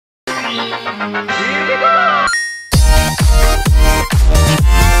Alright,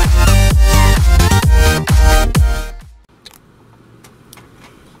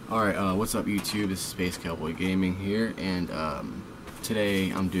 what's up YouTube? This is Space Cowboy Gaming here, and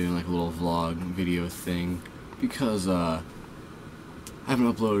today I'm doing like a little vlog video thing because I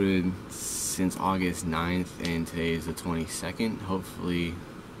haven't uploaded since August 9th and today is the 22nd. Hopefully,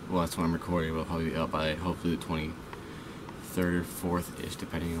 well, that's when I'm recording, but I'll probably be up by hopefully the 23rd or 4th-ish,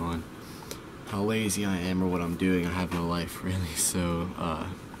 depending on how lazy I am or what I'm doing. I have no life really, so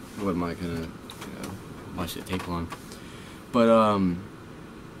what am I gonna, why should it take long? But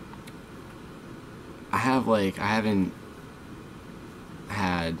I haven't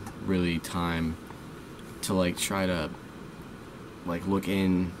had really time to like try to like look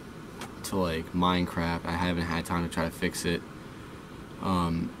in to like Minecraft. I haven't had time to try to fix it.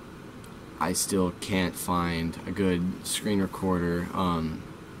 I still can't find a good screen recorder.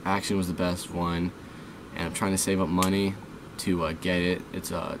 Action was the best one, and I'm trying to save up money to get it.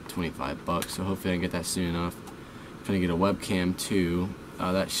 It's $25, so hopefully I can get that soon enough. I'm trying to get a webcam too.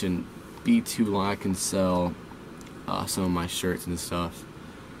 That shouldn't be too long. I can sell some of my shirts and stuff.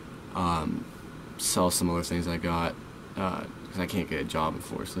 Sell some other things I got because I can't get a job,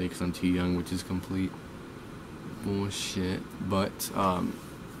 unfortunately, because I'm too young, which is complete bullshit. But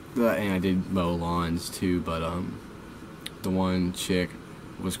and I did mow lawns too, but the one chick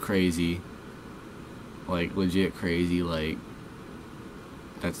was crazy, like legit crazy. Like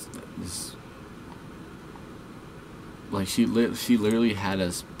like she literally had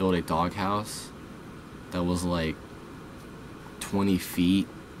us build a doghouse that was like 20 feet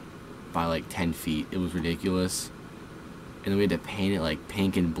by like 10 feet. It was ridiculous. And then we had to paint it like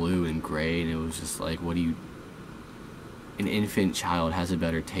pink and blue and gray, and it was just like, what do you... An infant child has a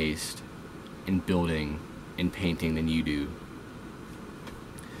better taste in building and painting than you do.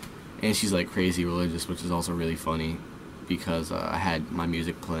 And she's like crazy religious, which is also really funny because I had my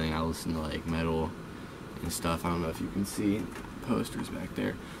music playing. I listened to like metal and stuff. I don't know if you can see posters back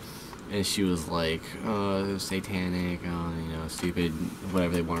there. And she was like, satanic, stupid,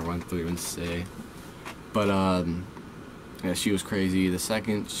 whatever they want to run through and say. But yeah, she was crazy. The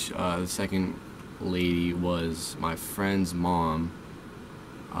second lady was my friend's mom.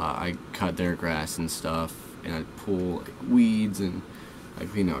 I cut their grass and stuff, and I'd pull like, weeds and I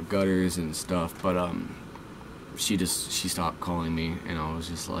clean out gutters and stuff. But she stopped calling me, and I was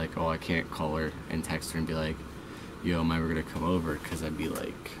just like, oh, I can't call her and text her and be like, yo, am I ever gonna come over? Because I'd be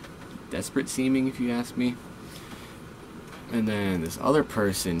like desperate seeming, if you ask me. And then this other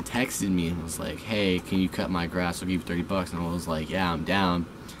person texted me and was like, hey, can you cut my grass? I'll give you $30. And I was like, yeah, I'm down.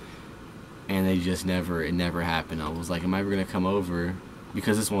 And it never happened. I was like, am I ever gonna come over?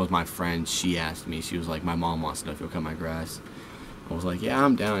 Because this one was my friend. She asked me, she was like, my mom wants to know if you'll cut my grass. I was like, yeah,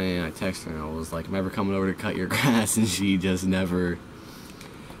 I'm down. And I texted her and I was like, am I ever coming over to cut your grass? And she just never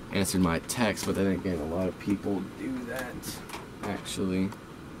answered my text. But then again, a lot of people do that, actually.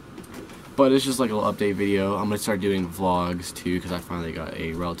 But it's just like a little update video. I'm going to start doing vlogs too, because I finally got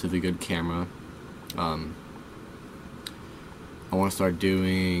a relatively good camera. I want to start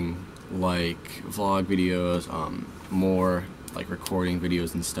doing like vlog videos, more like recording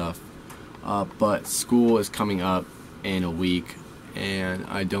videos and stuff. But school is coming up in a week, and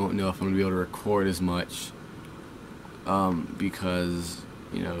I don't know if I'm going to be able to record as much because,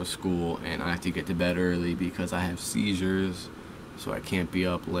 school, and I have to get to bed early because I have seizures, so I can't be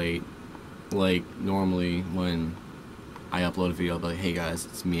up late. Like normally when I upload a video, I'll be like, hey guys,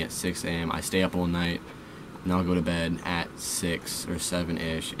 it's me at 6 a.m. I stay up all night, and I'll go to bed at 6 or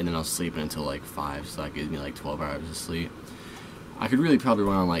 7-ish, and then I'll sleep until like 5, so that gives me like 12 hours of sleep. I could really probably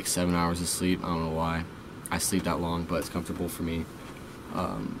run on like 7 hours of sleep. I don't know why I sleep that long, but it's comfortable for me.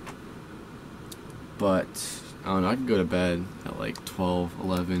 But I don't know, I could go to bed at like 12,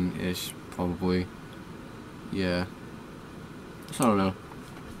 11-ish probably. Yeah. So I don't know.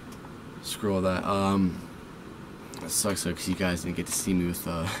 Screw all that. It sucks though, because you guys didn't get to see me with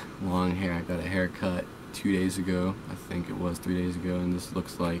long hair. I got a haircut 2 days ago. I think it was 3 days ago, and this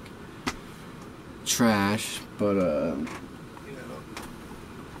looks like trash. But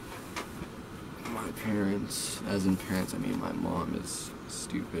my parents, as in parents, I mean my mom is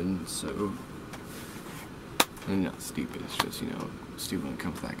stupid. So, and not stupid. It's just stupid when it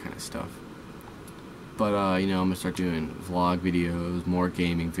comes to that kind of stuff. But, I'm going to start doing vlog videos, more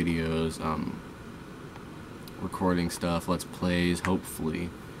gaming videos, recording stuff, let's plays, hopefully.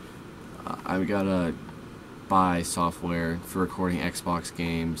 I've got to buy software for recording Xbox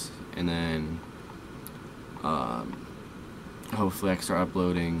games, and then, hopefully I can start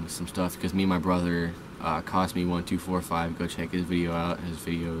uploading some stuff, because me and my brother, Cost Me 1245, go check his video out, his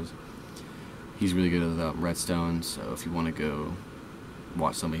videos. He's really good at Redstone, so if you want to go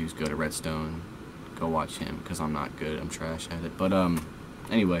watch somebody who's good at Redstone, go watch him, because I'm not good, I'm trash at it. But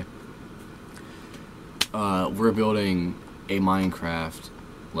anyway, we're building a Minecraft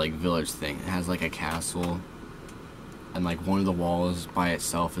like village thing. It has like a castle, and like one of the walls by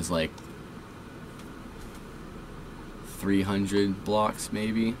itself is like 300 blocks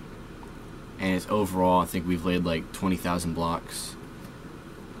maybe, and it's overall, I think we've laid like 20,000 blocks,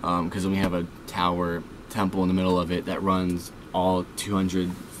 because then we have a tower temple in the middle of it that runs all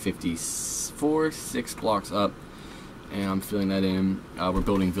 256 blocks up, and I'm filling that in. We're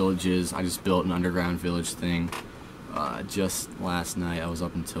building villages. I just built an underground village thing just last night. I was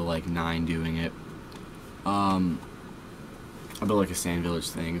up until like 9 doing it. I built like a sand village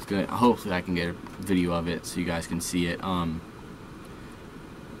thing. It's good. Hopefully I can get a video of it so you guys can see it. I'll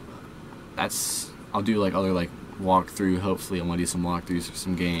do like other like walkthrough. Hopefully I want to do some walkthroughs for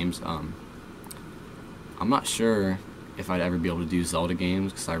some games. I'm not sure if I'd ever be able to do Zelda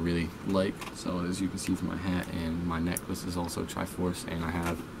games, because I really like Zelda, as you can see from my hat, and my necklace is also Triforce, and I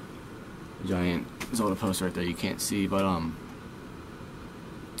have a giant Zelda poster right there you can't see. But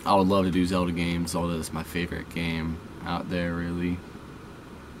I would love to do Zelda games. Zelda is my favorite game out there, really.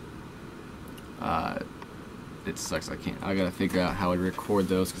 It sucks I gotta figure out how I record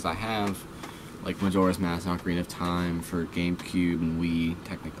those, because I have like Majora's Mask and Ocarina of Time for GameCube and Wii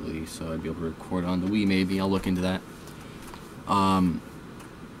technically, so I'd be able to record on the Wii maybe. I'll look into that.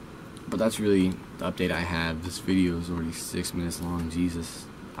 But that's really the update I have. This video is already 6 minutes long. Jesus,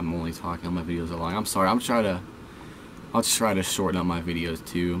 I'm only talking. All my videos are long. I'm sorry. I'll try to shorten up my videos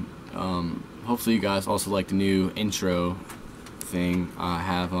too. Hopefully you guys also like the new intro thing I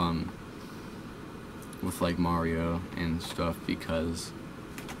have with like Mario and stuff, because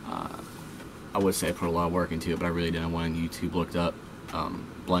I would say I put a lot of work into it, but I really didn't. When YouTube looked up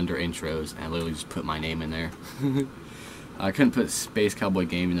Blender intros, and I literally just put my name in there. I couldn't put Space Cowboy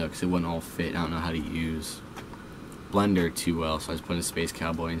Gaming though, because it wouldn't all fit. I don't know how to use Blender too well, so I just put in Space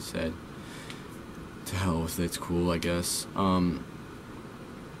Cowboy instead. To hell with it, it's cool, I guess. But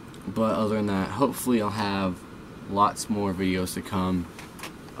other than that, hopefully I'll have lots more videos to come.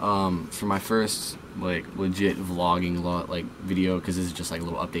 For my first like legit vlogging video, because this is just like a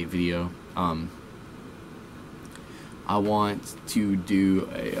little update video. I want to do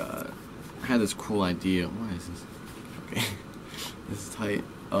I had this cool idea. What is this? Okay, this is tight.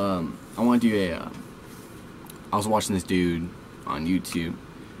 I want to do I was watching this dude on YouTube,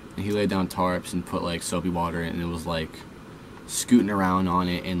 and he laid down tarps and put like soapy water in, and it was like scooting around on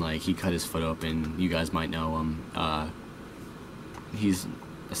it, and like he cut his foot open. You guys might know him. He's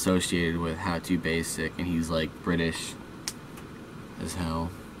associated with How To Basic, and he's like British as hell.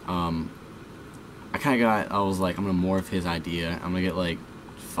 I was like, I'm gonna morph his idea. I'm gonna get like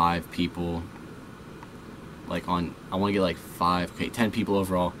 5 people, like I want to get like 10 people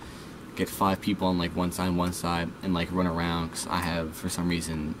overall. Get 5 people on like one side, and like run around, because I have, for some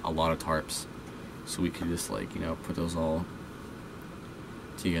reason, a lot of tarps, so we could just like, you know, put those all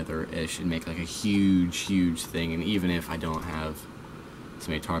together-ish and make like a huge thing. And even if I don't have as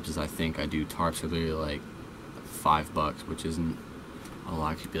many tarps as I think I do, tarps are literally like $5, which isn't a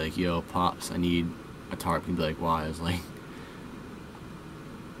lot. You'd be like, yo, Pops, I need a tarp. You'd be like, why? I was like,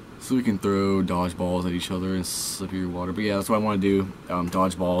 so we can throw dodgeballs at each other and slippery water. But yeah, that's what I want to do,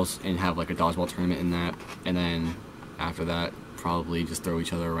 dodgeballs, and have like a dodgeball tournament in that. And then after that, probably just throw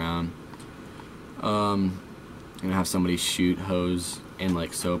each other around. And have somebody shoot hose and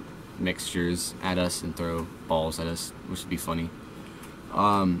like soap mixtures at us and throw balls at us, which would be funny.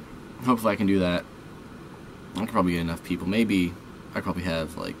 Hopefully I can do that. I could probably get enough people. Maybe I could probably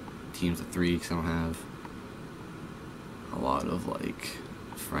have like teams of 3, because I don't have a lot of like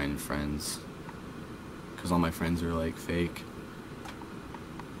friends, because all my friends are like fake,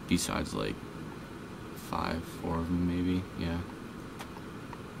 besides like 4 of them maybe. Yeah.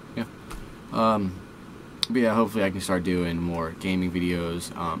 But yeah, hopefully I can start doing more gaming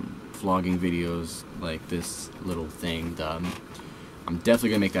videos, vlogging videos, like this little thing. I'm definitely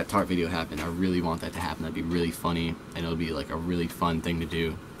gonna make that tarp video happen. I really want that to happen. That'd be really funny, and it'll be like a really fun thing to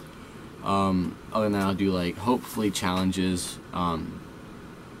do. Other than that, I'll do like hopefully challenges. I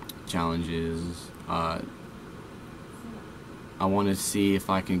want to see if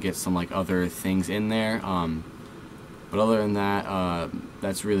I can get some like other things in there. But other than that,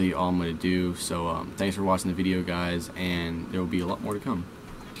 that's really all I'm gonna do. So thanks for watching the video, guys, and there will be a lot more to come.